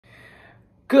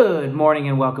Good morning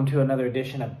and welcome to another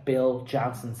edition of Bill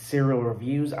Johnson Cereal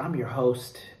Reviews. I'm your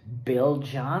host, Bill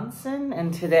Johnson,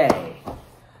 and today,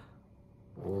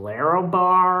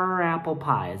 LARABAR apple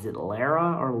pie. Is it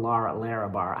Lara or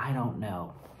LARABAR? I don't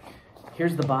know.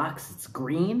 Here's the box. It's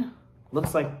green.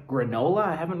 Looks like granola.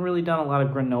 I haven't really done a lot of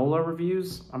granola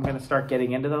reviews. I'm going to start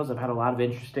getting into those. I've had a lot of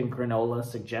interesting granola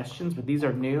suggestions, but these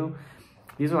are new.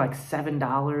 These are like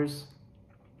 $7.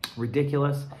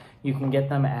 Ridiculous. You can get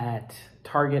them at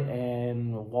Target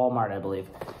and Walmart, I believe.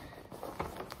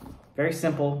 Very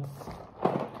simple.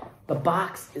 The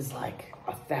box is like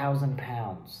 1,000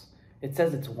 pounds. It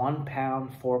says it's 1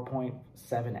 pound,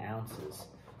 4.7 ounces.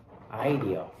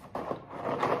 Ideal.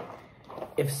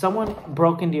 If someone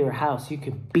broke into your house, you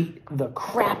could beat the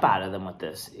crap out of them with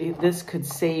this. This could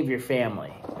save your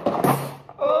family.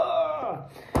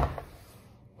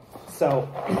 So,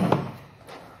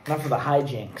 enough of the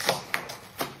hijinks.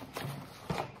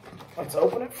 Let's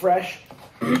open it fresh.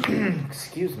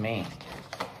 Excuse me.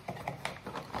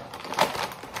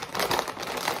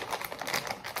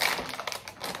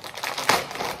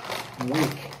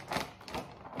 Weak.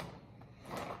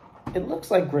 It looks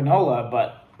like granola,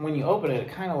 but when you open it, it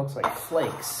kind of looks like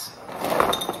flakes.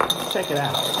 Let's check it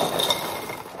out.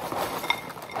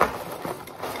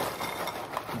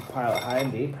 Pile it high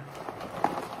and deep.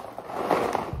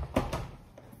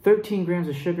 13 grams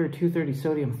of sugar, 230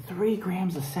 sodium, 3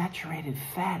 grams of saturated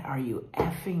fat. Are you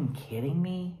effing kidding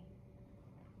me?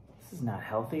 This is not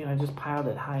healthy, and I just piled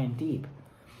it high and deep.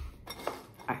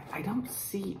 I don't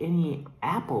see any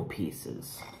apple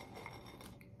pieces.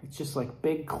 It's just like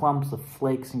big clumps of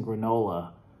flakes and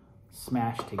granola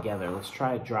smashed together. Let's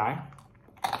try it dry.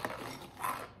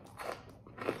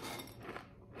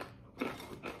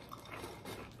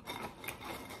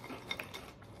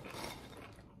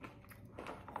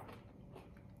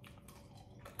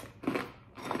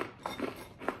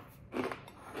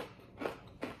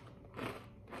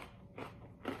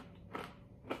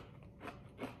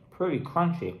 Pretty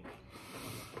crunchy.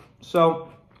 So,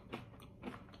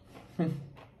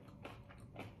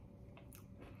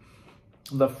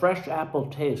 the fresh apple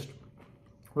taste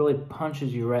really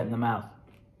punches you right in the mouth.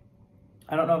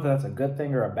 I don't know if that's a good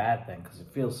thing or a bad thing because it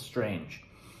feels strange.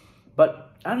 But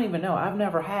I don't even know. I've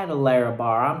never had a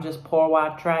LARABAR. I'm just poor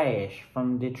white trash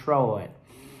from Detroit.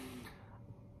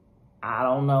 I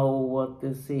don't know what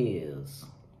this is.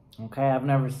 Okay, I've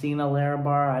never seen a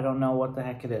LARABAR. I don't know what the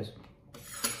heck it is.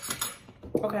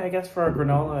 Okay, I guess for a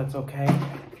granola, it's okay.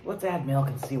 Let's add milk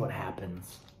and see what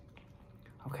happens.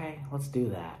 Okay, let's do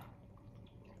that.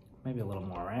 Maybe a little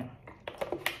more, right?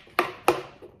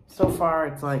 So far,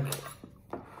 it's like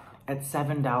at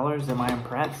 $7. Am I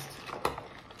impressed?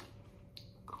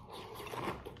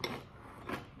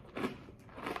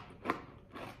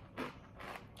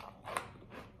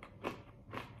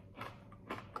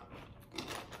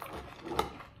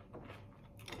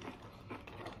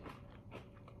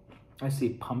 I see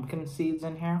pumpkin seeds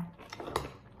in here.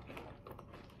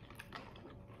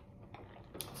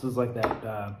 This is like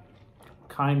that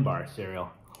Kind Bar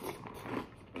cereal.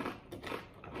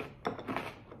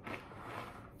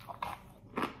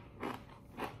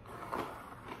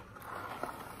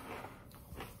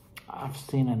 I've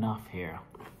seen enough here.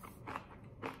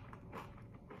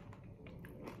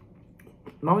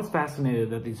 I'm always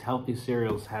fascinated that these healthy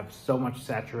cereals have so much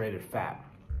saturated fat.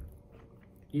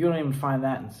 You don't even find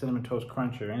that in Cinnamon Toast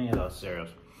Crunch or any of those cereals.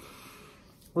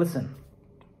 Listen,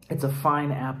 it's a fine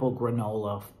apple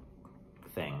granola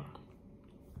thing.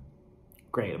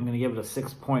 Great, I'm gonna give it a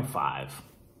 6.5.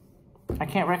 I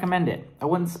can't recommend it. I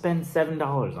wouldn't spend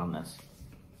 $7 on this.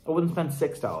 I wouldn't spend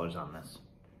 $6 on this.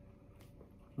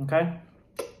 Okay?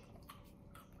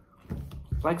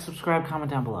 Like, subscribe,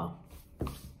 comment down below.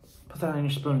 Put that on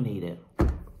your spoon and eat it.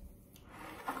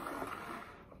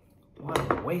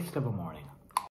 What a waste of a morning.